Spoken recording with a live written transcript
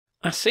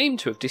I seem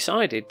to have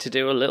decided to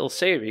do a little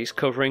series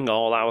covering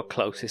all our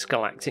closest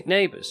galactic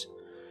neighbours.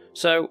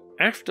 So,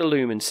 after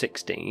Lumen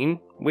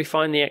 16, we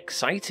find the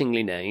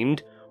excitingly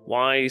named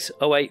WISE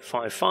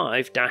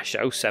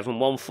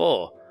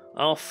 0855-0714,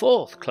 our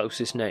fourth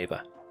closest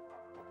neighbour.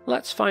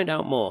 Let's find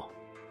out more.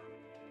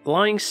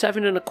 Lying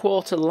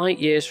 7¼ light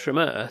years from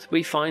Earth,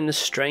 we find the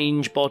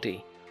strange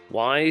body,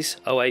 WISE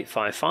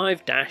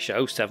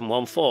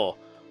 0855-0714,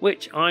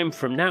 which I'm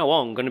from now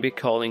on going to be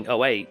calling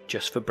 08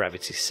 just for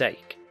brevity's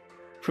sake.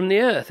 From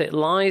the Earth it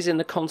lies in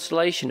the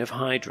constellation of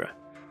Hydra,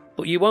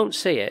 but you won't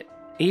see it,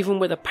 even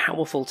with a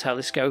powerful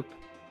telescope.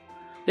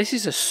 This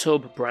is a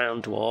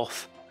sub-brown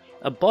dwarf,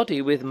 a body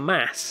with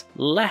mass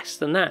less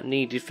than that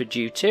needed for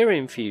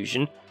deuterium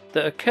fusion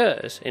that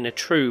occurs in a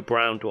true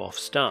brown dwarf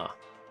star.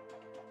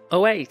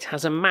 08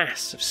 has a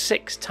mass of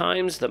 6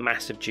 times the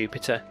mass of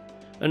Jupiter,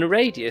 and a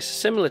radius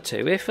similar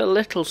to, if a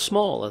little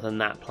smaller than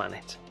that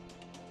planet.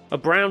 A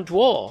brown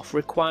dwarf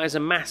requires a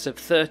mass of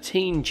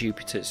 13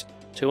 Jupiters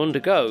to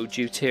undergo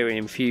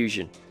deuterium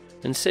fusion,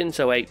 and since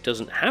 08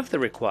 doesn't have the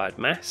required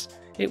mass,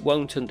 it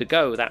won't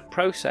undergo that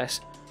process,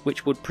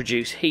 which would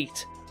produce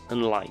heat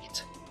and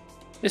light.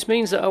 This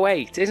means that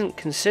 08 isn't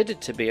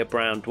considered to be a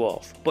brown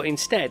dwarf, but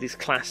instead is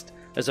classed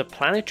as a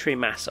planetary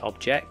mass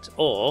object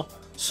or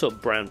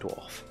sub-brown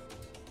dwarf.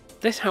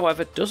 This,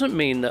 however, doesn't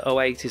mean that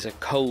 08 is a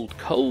cold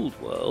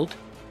world.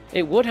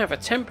 It would have a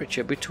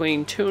temperature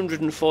between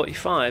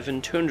 245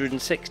 and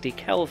 260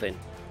 Kelvin,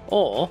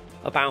 or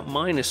about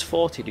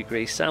 -40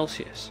 degrees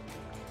Celsius.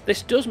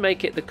 This does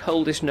make it the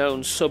coldest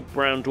known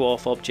sub-brown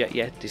dwarf object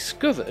yet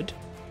discovered,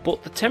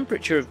 but the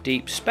temperature of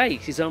deep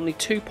space is only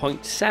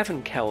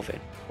 2.7 Kelvin,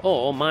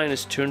 or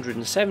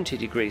 -270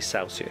 degrees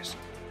Celsius,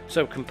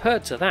 so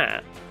compared to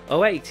that,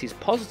 08 is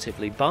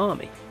positively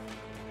balmy.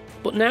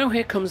 But now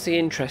here comes the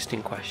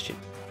interesting question.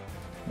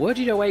 Where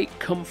did 08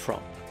 come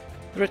from?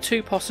 There are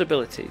two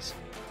possibilities.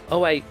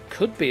 08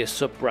 could be a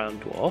sub-brown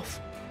dwarf,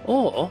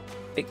 or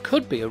it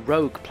could be a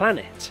rogue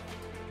planet.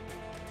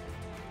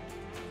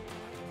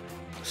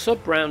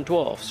 Sub-brown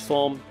dwarfs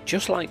form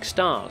just like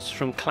stars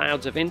from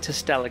clouds of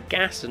interstellar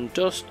gas and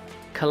dust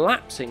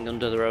collapsing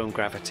under their own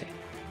gravity.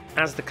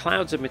 As the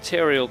clouds of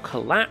material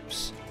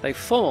collapse, they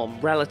form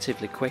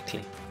relatively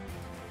quickly.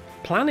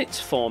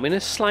 Planets form in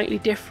a slightly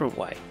different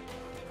way.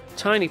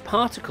 Tiny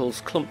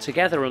particles clump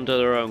together under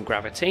their own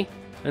gravity,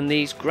 and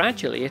these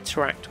gradually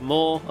attract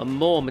more and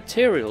more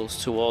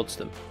materials towards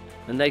them,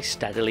 and they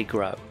steadily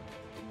grow.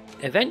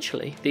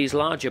 Eventually, these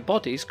larger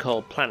bodies,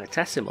 called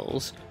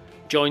planetesimals,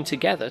 join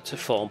together to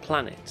form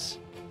planets.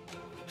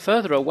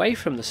 Further away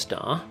from the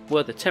star,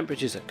 where the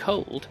temperatures are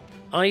cold,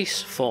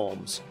 ice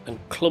forms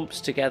and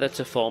clumps together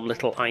to form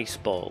little ice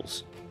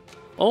balls.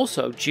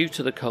 Also, due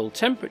to the cold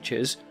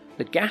temperatures,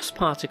 the gas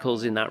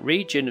particles in that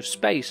region of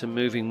space are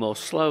moving more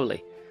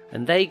slowly,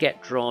 and they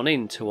get drawn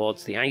in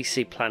towards the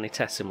icy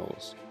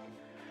planetesimals.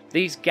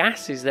 These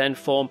gases then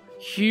form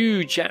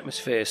huge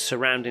atmospheres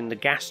surrounding the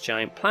gas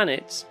giant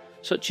planets,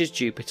 such as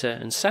Jupiter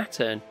and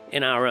Saturn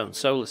in our own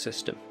solar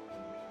system.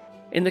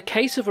 In the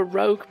case of a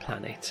rogue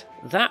planet,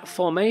 that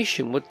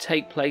formation would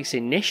take place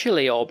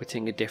initially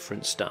orbiting a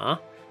different star,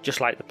 just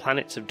like the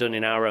planets have done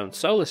in our own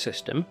solar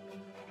system,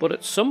 but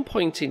at some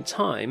point in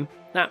time,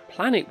 that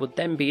planet would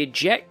then be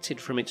ejected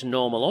from its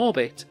normal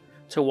orbit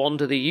to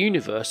wander the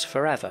universe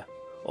forever,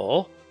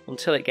 or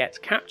until it gets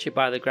captured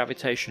by the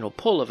gravitational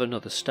pull of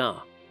another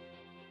star.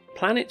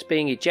 Planets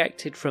being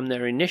ejected from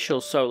their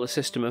initial solar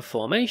system of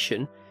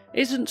formation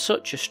isn't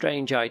such a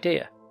strange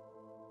idea.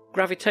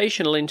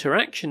 Gravitational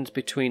interactions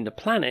between the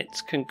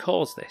planets can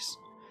cause this,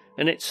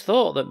 and it's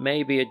thought that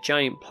maybe a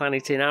giant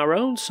planet in our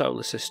own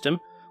solar system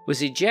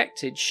was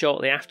ejected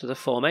shortly after the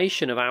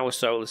formation of our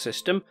solar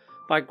system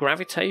by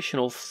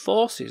gravitational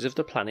forces of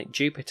the planet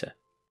Jupiter.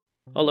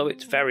 Although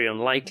it's very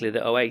unlikely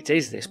that 08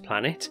 is this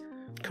planet,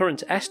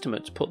 current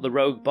estimates put the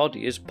rogue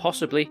body as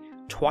possibly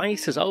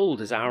twice as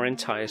old as our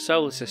entire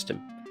solar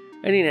system,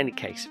 and in any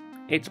case,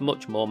 it's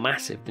much more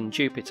massive than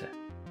Jupiter.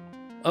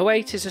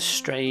 08 is a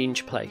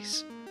strange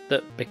place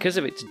that, because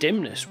of its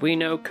dimness, we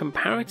know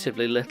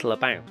comparatively little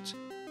about,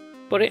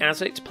 but it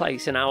has its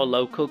place in our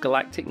local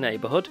galactic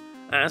neighbourhood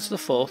as the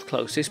fourth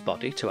closest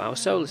body to our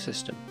solar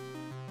system.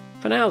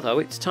 For now though,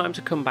 it's time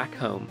to come back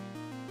home.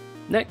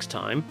 Next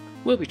time,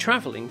 we'll be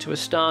travelling to a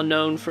star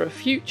known for a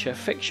future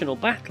fictional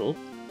battle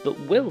that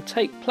will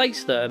take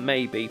place there,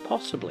 maybe,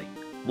 possibly,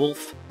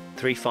 Wolf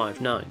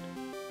 359.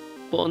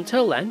 But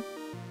until then,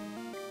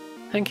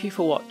 thank you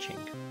for watching.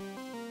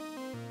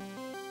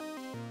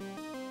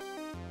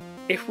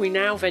 If we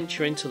now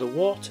venture into the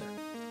water,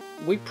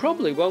 we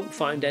probably won't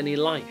find any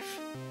life.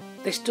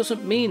 This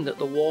doesn't mean that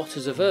the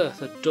waters of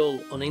Earth are dull,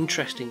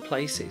 uninteresting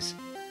places.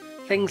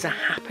 Things are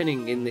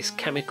happening in this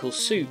chemical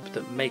soup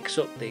that makes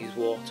up these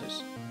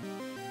waters.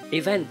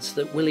 Events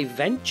that will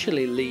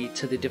eventually lead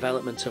to the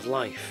development of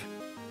life.